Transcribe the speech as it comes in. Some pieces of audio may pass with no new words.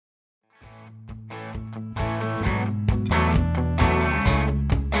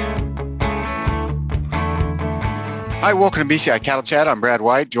Hi, welcome to BCI Cattle Chat. I'm Brad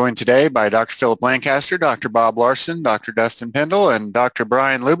White, joined today by Dr. Philip Lancaster, Dr. Bob Larson, Dr. Dustin Pendle, and Dr.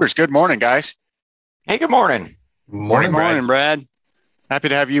 Brian Lubers. Good morning, guys. Hey, good morning. Morning, Brad. Happy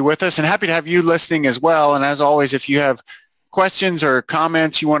to have you with us and happy to have you listening as well. And as always, if you have questions or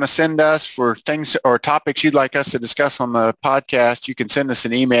comments you want to send us for things or topics you'd like us to discuss on the podcast, you can send us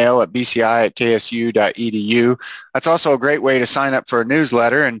an email at bci@ksu.edu. That's also a great way to sign up for a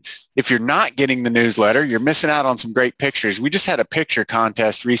newsletter. And if you're not getting the newsletter, you're missing out on some great pictures. We just had a picture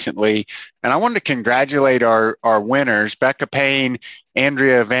contest recently, and I wanted to congratulate our winners, Becca Payne,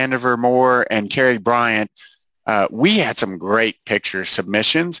 Andrea Vandiver Moore, and Carrie Bryant. We had some great picture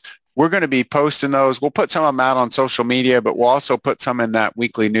submissions. We're going to be posting those. We'll put some of them out on social media, but we'll also put some in that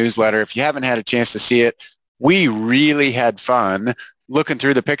weekly newsletter. If you haven't had a chance to see it, we really had fun looking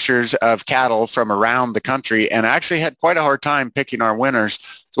through the pictures of cattle from around the country and actually had quite a hard time picking our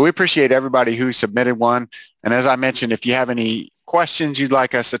winners. So we appreciate everybody who submitted one. And as I mentioned, if you have any questions you'd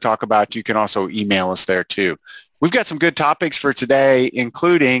like us to talk about, you can also email us there too. We've got some good topics for today,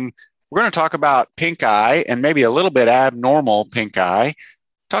 including we're going to talk about pink eye and maybe a little bit abnormal pink eye,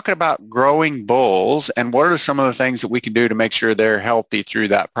 talking about growing bulls and what are some of the things that we can do to make sure they're healthy through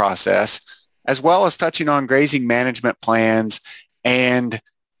that process, as well as touching on grazing management plans and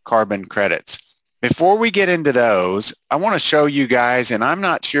carbon credits. Before we get into those, I want to show you guys, and I'm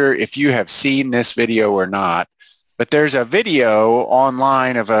not sure if you have seen this video or not, but there's a video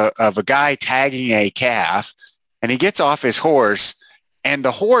online of a guy tagging a calf, and he gets off his horse, and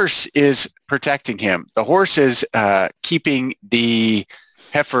the horse is protecting him. The horse is keeping the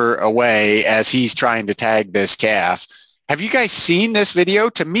heifer away as he's trying to tag this calf. Have you guys seen this video?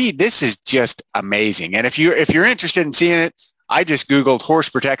 To me, this is just amazing. And if you're interested in seeing it, I just Googled horse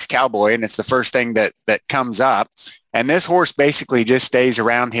protects cowboy, and it's the first thing that comes up. And this horse basically just stays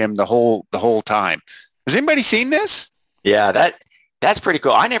around him the whole time. Has anybody seen this? Yeah, that's pretty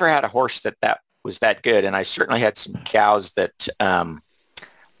cool. I never had a horse that was that good, and I certainly had some cows that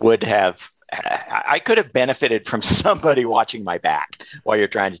would have. I could have benefited from somebody watching my back while you're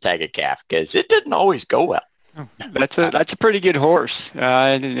trying to tag a calf because it didn't always go well. That's a pretty good horse.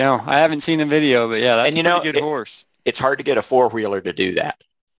 I haven't seen the video, but yeah, that's a pretty good horse. It's hard to get a four-wheeler to do that.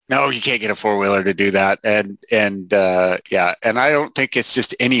 No, you can't get a four-wheeler to do that. And I don't think it's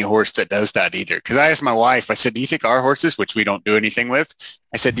just any horse that does that either. Because I asked my wife, I said, do you think our horses, which we don't do anything with,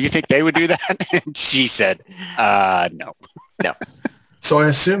 I said, do you think they would do that? And she said, no. No. So I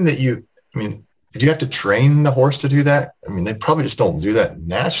assume that did you have to train the horse to do that? I mean, they probably just don't do that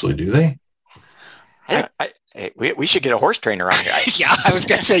naturally, do they? We should get a horse trainer on here. Yeah, I was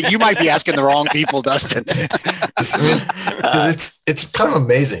going to say, you might be asking the wrong people, Dustin. Because it's kind of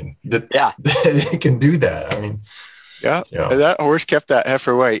amazing that they can do that. I mean, yeah, that horse kept that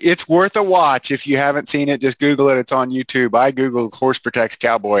heifer away. It's worth a watch. If you haven't seen it, just Google it. It's on YouTube. I Googled horse protects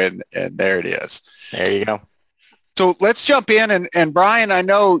cowboy, and there it is. There you go. So let's jump in. And Brian, I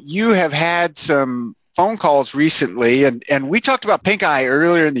know you have had some phone calls recently, and we talked about pink eye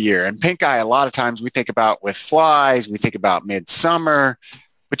earlier in the year. And pink eye, a lot of times we think about with flies, we think about midsummer,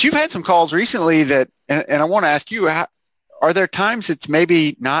 but you've had some calls recently that, and I want to ask you, are there times it's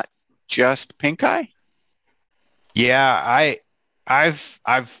maybe not just pink eye? Yeah, I've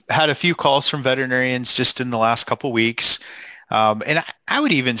had a few calls from veterinarians just in the last couple of weeks. And I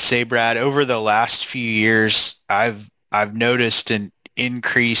would even say, Brad, over the last few years, I've noticed an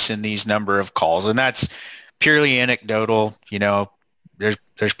increase in these number of calls, and that's purely anecdotal. You know, there's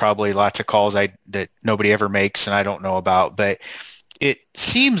probably lots of calls that nobody ever makes and I don't know about, but it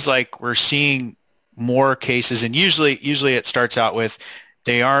seems like we're seeing more cases, and usually it starts out with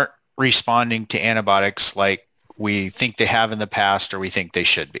they aren't responding to antibiotics like we think they have in the past or we think they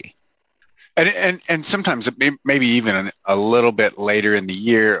should be. And sometimes maybe even a little bit later in the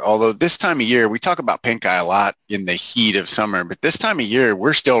year, although this time of year, we talk about pink eye a lot in the heat of summer, but this time of year,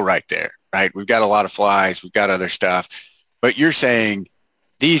 we're still right there, right? We've got a lot of flies, we've got other stuff, but you're saying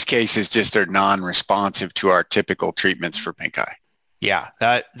these cases just are non-responsive to our typical treatments for pink eye. Yeah,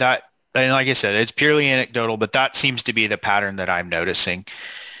 that, and like I said, it's purely anecdotal, but that seems to be the pattern that I'm noticing.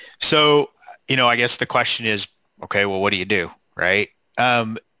 So, I guess the question is, okay, well, what do you do? Right.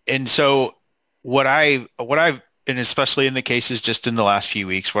 And so what I've, and especially in the cases just in the last few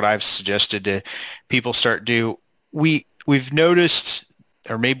weeks, what I've suggested to people we've noticed,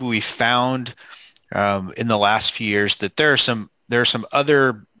 or maybe we found in the last few years that there are some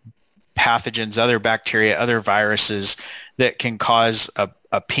other pathogens, other bacteria, other viruses that can cause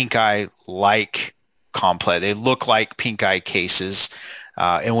a pink eye-like complex. They look like pink eye cases.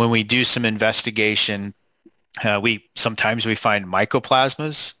 And when we do some investigation, Sometimes we find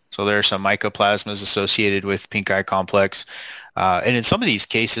mycoplasmas. So there are some mycoplasmas associated with pink eye complex. And in some of these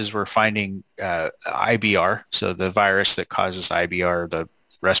cases, we're finding IBR, so the virus that causes IBR, the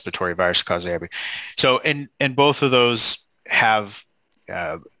respiratory virus that causes IBR. So, and both of those have,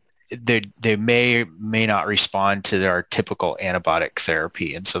 they may not respond to our typical antibiotic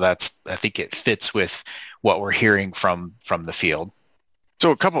therapy. And so I think it fits with what we're hearing from the field.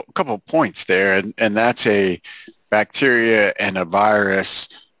 So a couple points there, and that's a bacteria and a virus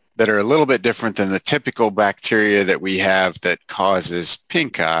that are a little bit different than the typical bacteria that we have that causes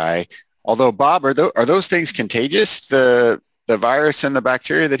pink eye. Although, Bob, are those things contagious, the virus and the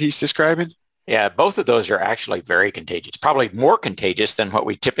bacteria that he's describing? Yeah, both of those are actually very contagious, probably more contagious than what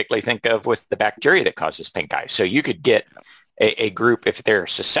we typically think of with the bacteria that causes pink eye. So you could get a group, if they're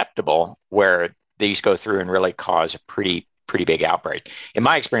susceptible, where these go through and really cause a pretty big outbreak. In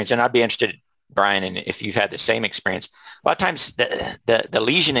my experience, and I'd be interested, Brian, and if you've had the same experience, a lot of times the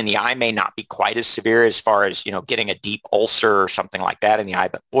lesion in the eye may not be quite as severe as far as, getting a deep ulcer or something like that in the eye,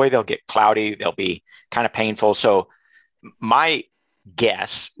 but boy, they'll get cloudy. They'll be kind of painful. So my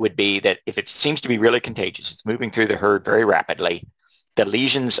guess would be that if it seems to be really contagious, it's moving through the herd very rapidly, the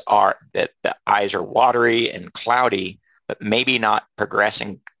lesions are that the eyes are watery and cloudy, but maybe not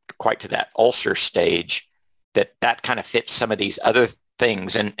progressing quite to that ulcer stage, that kind of fits some of these other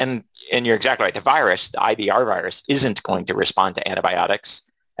things. And you're exactly right. The virus, the IBR virus, isn't going to respond to antibiotics,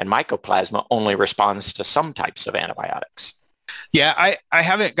 and mycoplasma only responds to some types of antibiotics. Yeah, I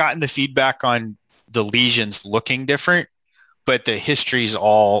haven't gotten the feedback on the lesions looking different, but the histories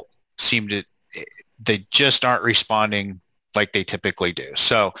all they just aren't responding like they typically do.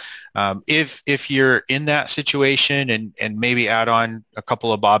 So if you're in that situation and maybe add on a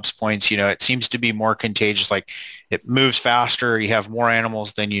couple of Bob's points, it seems to be more contagious, like it moves faster, you have more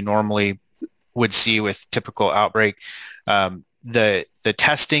animals than you normally would see with typical outbreak. The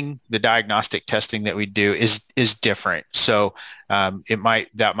testing, the diagnostic testing that we do is different. So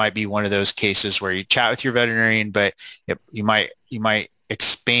that might be one of those cases where you chat with your veterinarian, but you might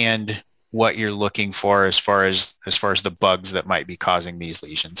expand what you're looking for as far as the bugs that might be causing these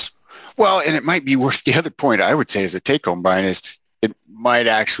lesions. Well, and it might be worth, the other point I would say as a take home, Brian, is it might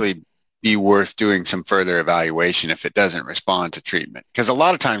actually be worth doing some further evaluation if it doesn't respond to treatment. Because a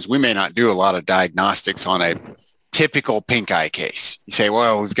lot of times we may not do a lot of diagnostics on a typical pink eye case. You say,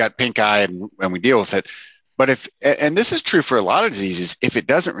 well, we've got pink eye and we deal with it. But and this is true for a lot of diseases, if it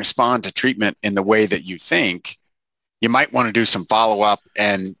doesn't respond to treatment in the way that you think, you might want to do some follow-up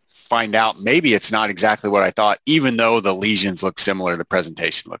and find out maybe it's not exactly what I thought, even though the lesions look similar, the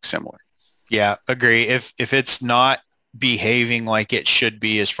presentation looks similar. Yeah, agree. If it's not behaving like it should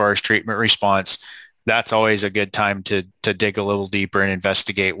be as far as treatment response, that's always a good time to dig a little deeper and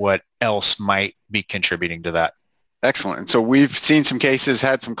investigate what else might be contributing to that. Excellent. And so we've seen some cases,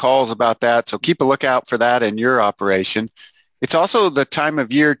 had some calls about that. So keep a lookout for that in your operation. It's also the time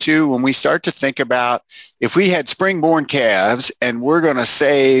of year, too, when we start to think about if we had spring-born calves and we're going to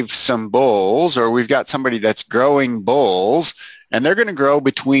save some bulls, or we've got somebody that's growing bulls, and they're going to grow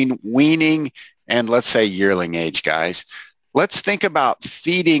between weaning and, let's say, yearling age, guys. Let's think about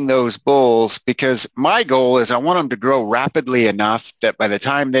feeding those bulls, because my goal is I want them to grow rapidly enough that by the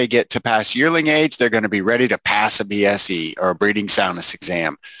time they get to past yearling age, they're going to be ready to pass a BSE or a breeding soundness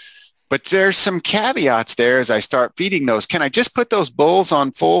exam. But there's some caveats there as I start feeding those. Can I just put those bulls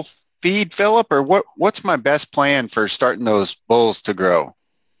on full feed, Philip, or what's my best plan for starting those bulls to grow?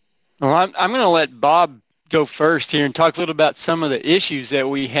 Well, I'm going to let Bob go first here and talk a little about some of the issues that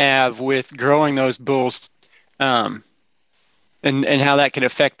we have with growing those bulls and how that can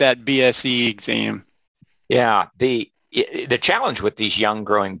affect that BSE exam. Yeah, the challenge with these young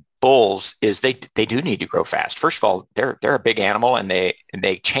growing bulls is they do need to grow fast. First of all, they're a big animal, and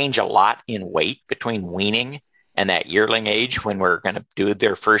they change a lot in weight between weaning and that yearling age when we're going to do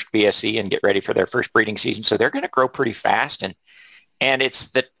their first BSE and get ready for their first breeding season. So they're going to grow pretty fast, and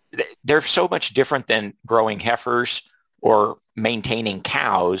they're so much different than growing heifers or maintaining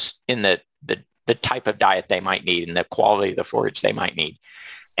cows in the type of diet they might need and the quality of the forage they might need.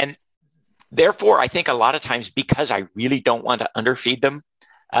 And therefore, I think a lot of times, because I really don't want to underfeed them,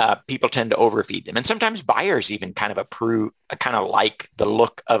 people tend to overfeed them. And sometimes buyers even kind of like the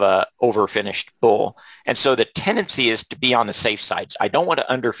look of a overfinished bull. And so the tendency is to be on the safe side. I don't want to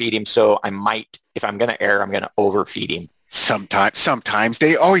underfeed him, so I might, if I'm going to err, I'm going to overfeed him. Sometimes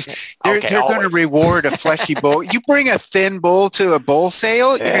they're going to reward a fleshy bull. You bring a thin bull to a bull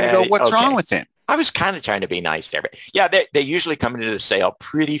sale, you're going to go, what's wrong with him? I was kind of trying to be nice there, but yeah, they usually come into the sale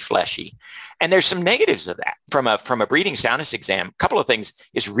pretty fleshy. And there's some negatives of that from a breeding soundness exam. A couple of things.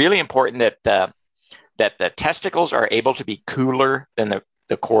 It's really important that the that the testicles are able to be cooler than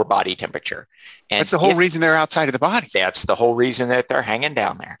the core body temperature. And that's the whole reason they're outside of the body. That's the whole reason that they're hanging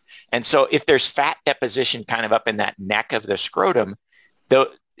down there. And so if there's fat deposition kind of up in that neck of the scrotum, though,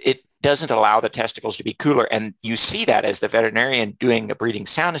 it doesn't allow the testicles to be cooler. And you see that as the veterinarian doing a breeding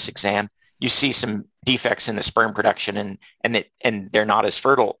soundness exam, you see some defects in the sperm production and they're not as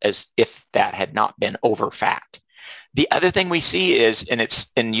fertile as if that had not been over fat. The other thing we see is,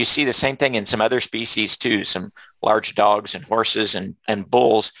 and you see the same thing in some other species too, some large dogs and horses and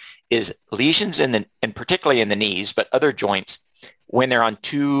bulls, is lesions and particularly in the knees, but other joints when they're on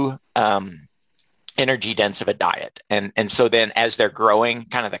too energy dense of a diet. And so then as they're growing,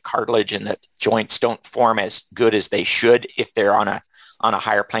 kind of the cartilage and the joints don't form as good as they should if they're on a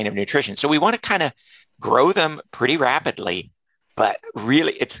higher plane of nutrition. So we want to kind of grow them pretty rapidly, but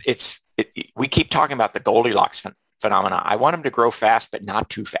really we keep talking about the Goldilocks phenomena. I want them to grow fast, but not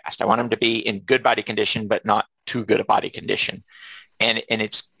too fast. I want them to be in good body condition, but not too good a body condition. And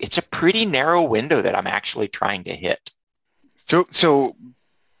it's a pretty narrow window that I'm actually trying to hit. So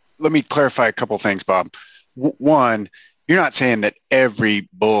let me clarify a couple things, Bob. One, you're not saying that every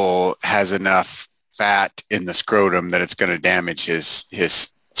bull has enough fat in the scrotum that it's going to damage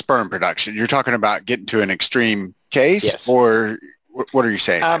his sperm production. You're talking about getting to an extreme case, yes. Or what are you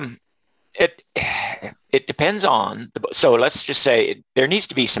saying? It depends on so let's just say there needs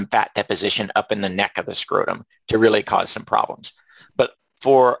to be some fat deposition up in the neck of the scrotum to really cause some problems. But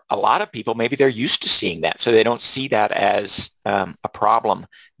for a lot of people, maybe they're used to seeing that, so they don't see that as a problem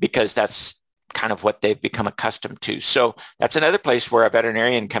because that's kind of what they've become accustomed to. So that's another place where a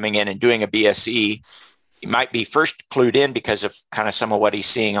veterinarian coming in and doing a BSE might be first clued in because of kind of some of what he's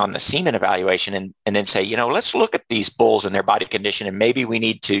seeing on the semen evaluation and then say, let's look at these bulls and their body condition, and maybe we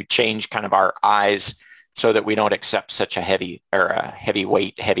need to change kind of our eyes so that we don't accept such a heavy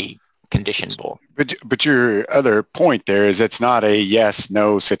conditioned bull. But your other point there is it's not a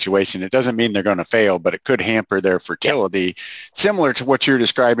yes/no situation. It doesn't mean they're going to fail, but it could hamper their fertility. Yeah. Similar to what you're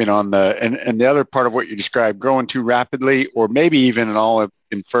describing on and the other part of what you described, growing too rapidly, or maybe even, and I'll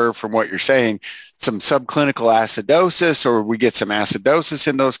infer from what you're saying, some subclinical acidosis, or we get some acidosis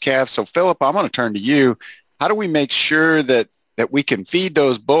in those calves. So Philip, I'm going to turn to you. How do we make sure that we can feed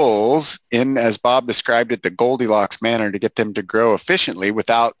those bulls in, as Bob described it, the Goldilocks manner to get them to grow efficiently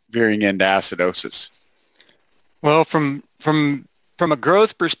without veering into acidosis? Well, from a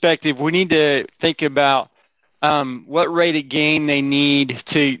growth perspective, we need to think about what rate of gain they need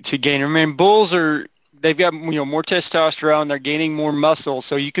to gain. Remember, bulls they've got more testosterone, they're gaining more muscle,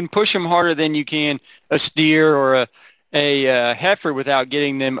 so you can push them harder than you can a steer or a heifer without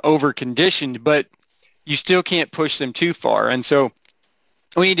getting them over conditioned, but you still can't push them too far. And so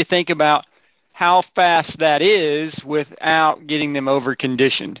we need to think about how fast that is without getting them over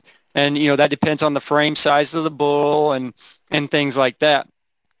conditioned. And, that depends on the frame size of the bull and things like that.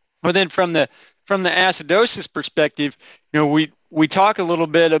 But then from the acidosis perspective, we talk a little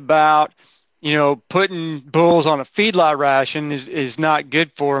bit about, putting bulls on a feedlot ration is not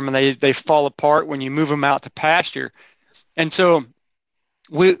good for them, and they fall apart when you move them out to pasture. And so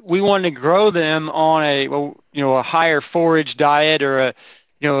we want to grow them on a higher forage diet, or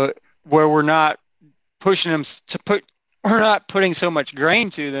where we're not pushing them we're not putting so much grain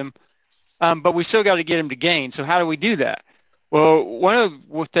to them, but we still got to get them to gain. So how do we do that? Well, one of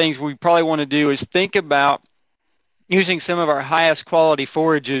the things we probably want to do is think about using some of our highest quality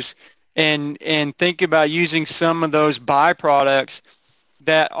forages and think about using some of those byproducts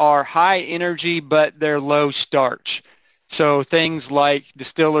that are high energy, but they're low starch. So things like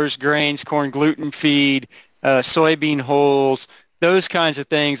distillers grains, corn gluten feed, soybean hulls, those kinds of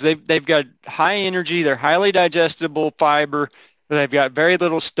things. They've got high energy, they're highly digestible fiber, but they've got very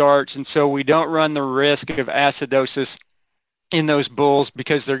little starch, and so we don't run the risk of acidosis in those bulls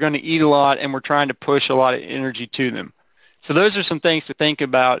because they're going to eat a lot and we're trying to push a lot of energy to them. So those are some things to think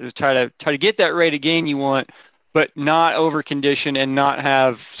about, is try to get that rate of gain you want, but not over condition and not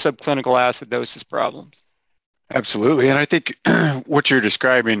have subclinical acidosis problems. Absolutely. And I think what you're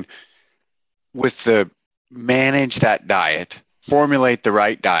describing with manage that diet, formulate the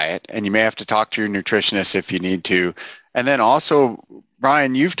right diet, and you may have to talk to your nutritionist if you need to. And then also,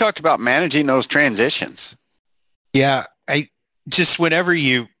 Brian, you've talked about managing those transitions. Yeah, just whenever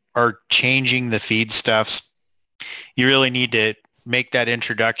you are changing the feedstuffs, you really need to make that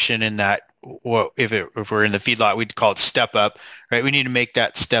introduction in that, well, if we're in the feedlot, we'd call it step up, right? We need to make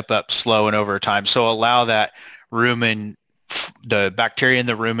that step up slow and over time. So allow that rumen, the bacteria in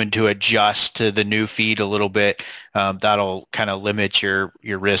the rumen, to adjust to the new feed a little bit. That'll kind of limit your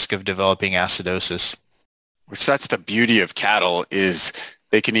risk of developing acidosis. Which that's the beauty of cattle, is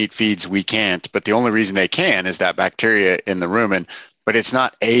they can eat feeds we can't, but the only reason they can is that bacteria in the rumen, but it's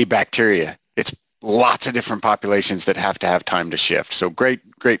not a bacteria. It's lots of different populations that have to have time to shift. So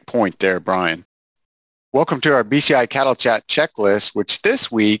great point there, Brian. Welcome to our BCI Cattle Chat checklist, which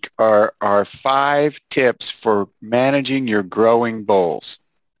this week are our 5 tips for managing your growing bulls.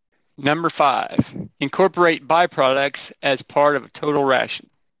 Number 5, incorporate byproducts as part of a total ration.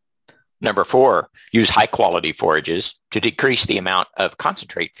 Number 4, use high-quality forages to decrease the amount of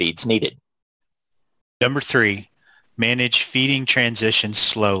concentrate feeds needed. Number 3, manage feeding transitions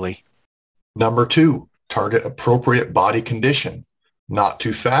slowly. Number 2, target appropriate body condition, not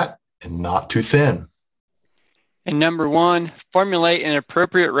too fat and not too thin. And number 1, formulate an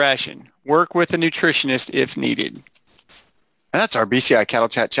appropriate ration. Work with a nutritionist if needed. And that's our BCI Cattle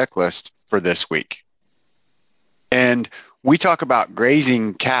Chat checklist for this week. And we talk about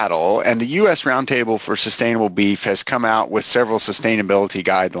grazing cattle, and the U.S. Roundtable for Sustainable Beef has come out with several sustainability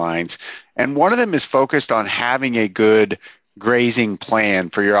guidelines. And one of them is focused on having a good grazing plan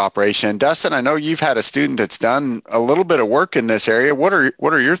for your operation. Dustin, I know you've had a student that's done a little bit of work in this area. What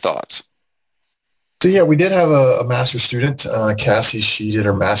are your thoughts? So yeah, we did have a master's student, Cassie. She did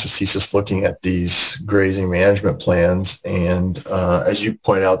her master's thesis looking at these grazing management plans, and as you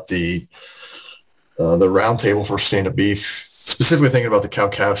point out, the Roundtable for Sustainable Beef, specifically thinking about the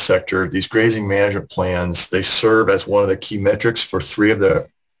cow-calf sector, these grazing management plans, they serve as one of the key metrics for 3 of the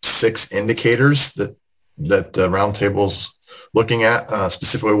 6 indicators that the Roundtable's looking at,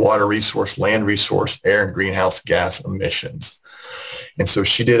 specifically water resource, land resource, air and greenhouse gas emissions. And so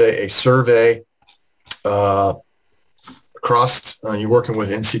she did a survey across, you're working with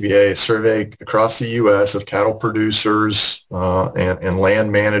NCBA, a survey across the U.S. of cattle producers and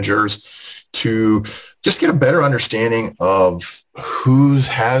land managers to just get a better understanding of who's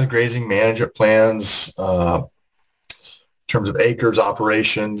has grazing management plans, in terms of acres,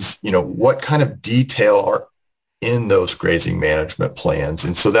 operations, what kind of detail are in those grazing management plans.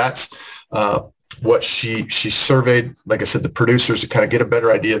 And so that's what she surveyed, like I said, the producers to kind of get a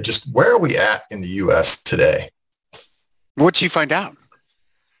better idea of just where are we at in the U.S. today. What'd you find out?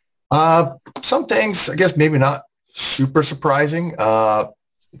 Some things, I guess, maybe not super surprising. So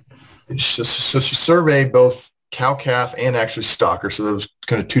she surveyed both cow-calf and actually stocker. So there was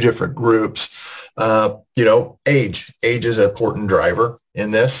kind of 2 different groups. Age is an important driver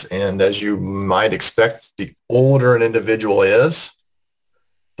in this. And as you might expect, the older an individual is,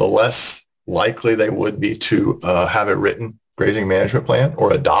 the less likely they would be to have a written grazing management plan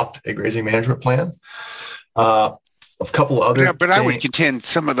or adopt a grazing management plan. A couple of other but I would contend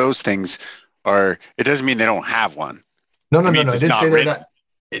some of those things it doesn't mean they don't have one. No. I didn't say they're not.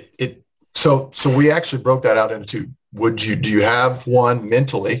 So we actually broke that out into 2. Do you have one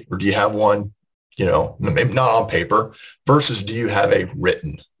mentally, or do you have one, maybe not on paper, versus do you have a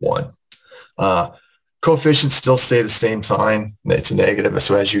written one? Coefficients still stay the same sign. It's a negative.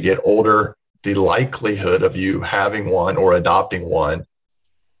 So as you get older, the likelihood of you having one or adopting one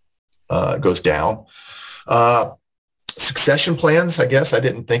goes down. Succession plans, I guess I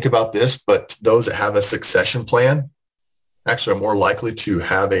didn't think about this, but those that have a succession plan actually are more likely to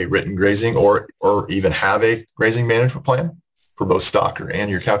have a written grazing or even have a grazing management plan for both stocker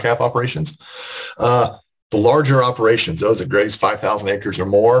and your cow-calf operations. The larger operations, those that graze 5,000 acres or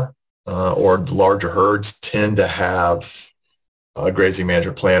more, or the larger herds, tend to have a grazing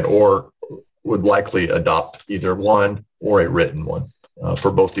management plan or would likely adopt either one or a written one for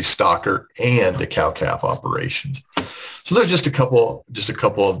both the stocker and the cow-calf operations. So there's just a couple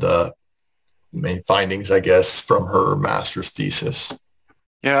of the main findings, I guess, from her master's thesis.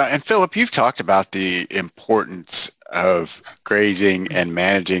 Yeah, and Philip, you've talked about the importance of grazing and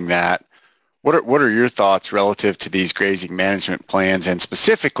managing that. What are your thoughts relative to these grazing management plans, and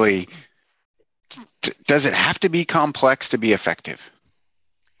specifically, does it have to be complex to be effective?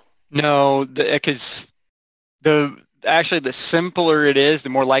 No, because the simpler it is, the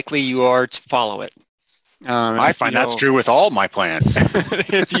more likely you are to follow it. I find that's true with all my plans.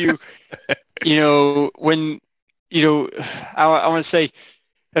 If you, I want to say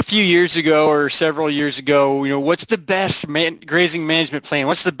a few years ago or several years ago, what's the best grazing management plan?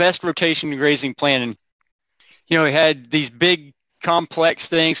 What's the best rotation grazing plan? And, we had these big complex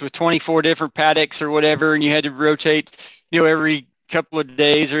things with 24 different paddocks or whatever, and you had to rotate, every couple of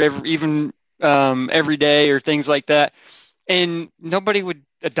days or every day or things like that. And nobody would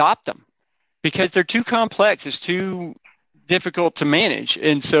adopt them because they're too complex. It's too difficult to manage.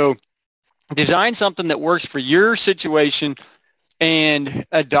 And so design something that works for your situation and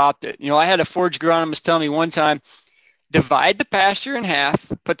adopt it. I had a forage agronomist tell me one time, divide the pasture in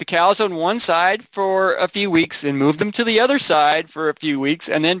half, put the cows on one side for a few weeks and move them to the other side for a few weeks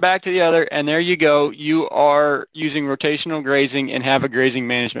and then back to the other. And there you go. You are using rotational grazing and have a grazing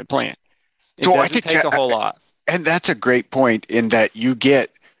management plan. It So I doesn't think take a whole lot. And that's a great point in that you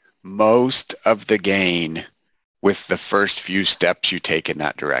get most of the gain with the first few steps you take in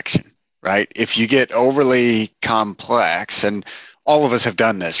that direction, right? If you get overly complex, and all of us have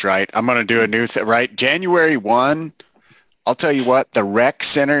done this, right? I'm going to do a new right? January 1, I'll tell you what, the rec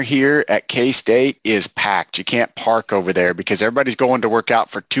center here at K-State is packed. You can't park over there because everybody's going to work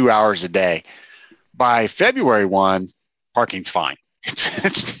out for 2 hours a day. By February 1, parking's fine.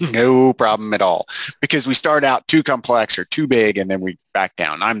 It's no problem at all because we start out too complex or too big and then we back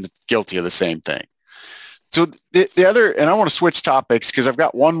down. I'm guilty of the same thing. So the other, and I want to switch topics because I've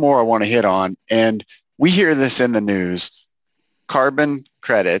got one more I want to hit on, and we hear this in the news, carbon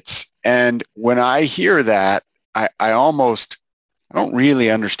credits. And when I hear that, I don't really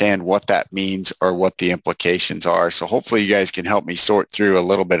understand what that means or what the implications are. So hopefully you guys can help me sort through a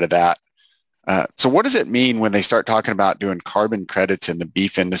little bit of that. So what does it mean when they start talking about doing carbon credits in the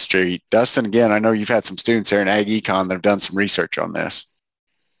beef industry? Dustin, again, I know you've had some students there in Ag Econ that have done some research on this.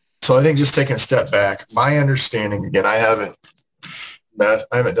 So I think just taking a step back, my understanding, again, I haven't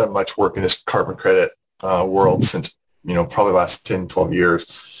done much work in this carbon credit world since, probably last 10, 12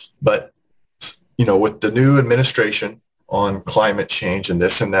 years. But, with the new administration on climate change and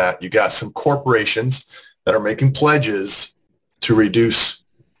this and that, you got some corporations that are making pledges to reduce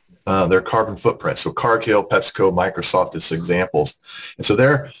their carbon footprint. So Cargill, PepsiCo, Microsoft as examples. And so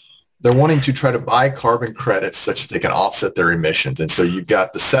they're wanting to try to buy carbon credits such that they can offset their emissions. And so you've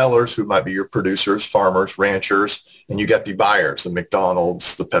got the sellers who might be your producers, farmers, ranchers, and you got the buyers, the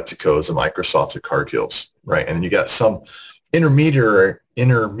McDonald's, the PepsiCos, the Microsofts, the Cargills, right? And then you got some intermediary,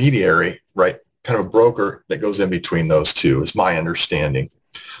 right? Kind of a broker that goes in between those two is my understanding.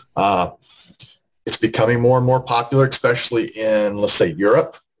 It's becoming more and more popular, especially in, let's say,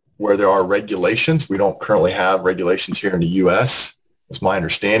 Europe, where there are regulations. We don't currently have regulations here in the U.S., is my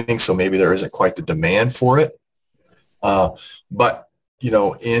understanding. So maybe there isn't quite the demand for it. But,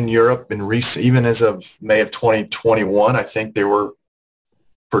 in Europe, even as of May of 2021, I think there were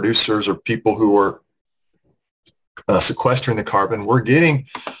producers or people who were sequestering the carbon were getting,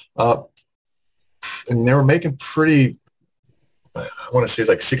 and they were making pretty, I want to say it's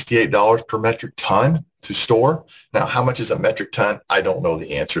like $68 per metric ton to store. Now, how much is a metric ton? I don't know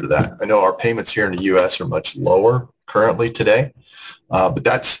the answer to that. I know our payments here in the U.S. are much lower currently today.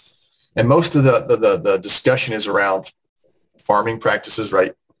 But and most of the discussion is around farming practices,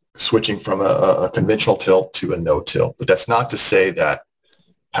 right? Switching from a conventional till to a no-till. But that's not to say that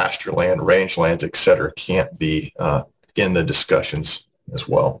pasture land, range lands, et cetera, can't be in the discussions as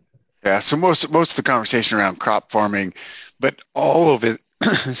well. Yeah, so most of the conversation around crop farming, but all of it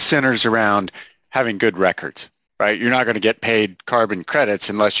centers around having good records, right? You're not going to get paid carbon credits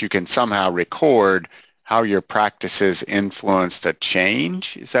unless you can somehow record how your practices influenced a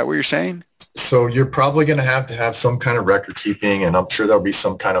change. Is that what you're saying? So you're probably going to have some kind of record keeping, and I'm sure there'll be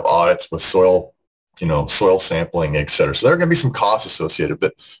some kind of audits with soil sampling, et cetera. So there are going to be some costs associated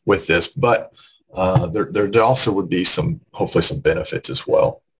with this, but there also would be hopefully some benefits as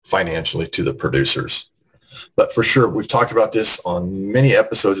well financially to the producers. But for sure, we've talked about this on many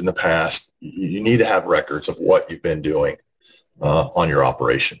episodes in the past. You need to have records of what you've been doing on your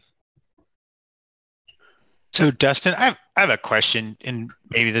operation. So Dustin, I have a question, and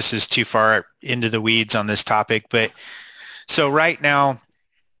maybe this is too far into the weeds on this topic, but so right now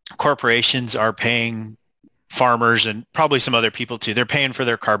corporations are paying farmers and probably some other people too. They're paying for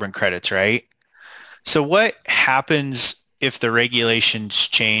their carbon credits, right? So what happens if the regulations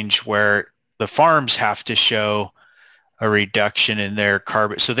change where the farms have to show a reduction in their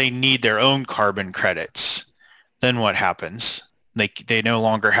carbon, so they need their own carbon credits? Then what happens? They no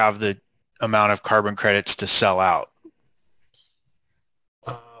longer have the amount of carbon credits to sell out.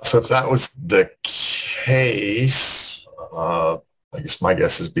 So if that was the case, I guess my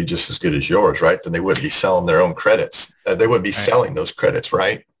guess is be just as good as yours, right? Then they wouldn't be selling their own credits. They wouldn't be selling those credits,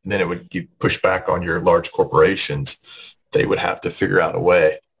 right? And then it would push back on your large corporations. They would have to figure out a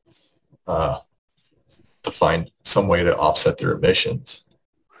way to find some way to offset their emissions.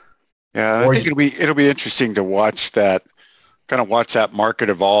 Yeah, I think it'll be interesting to watch that market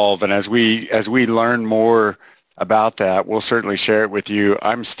evolve. And as we learn more about that, we'll certainly share it with you.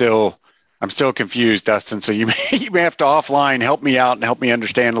 I'm still confused, Dustin. So you may have to offline help me out and help me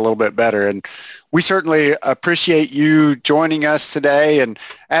understand a little bit better. And we certainly appreciate you joining us today. And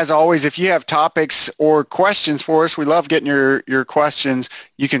as always, if you have topics or questions for us, we love getting your questions.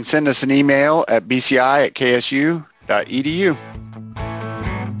 You can send us an email at bci@ksu.edu. www.ecc.edu.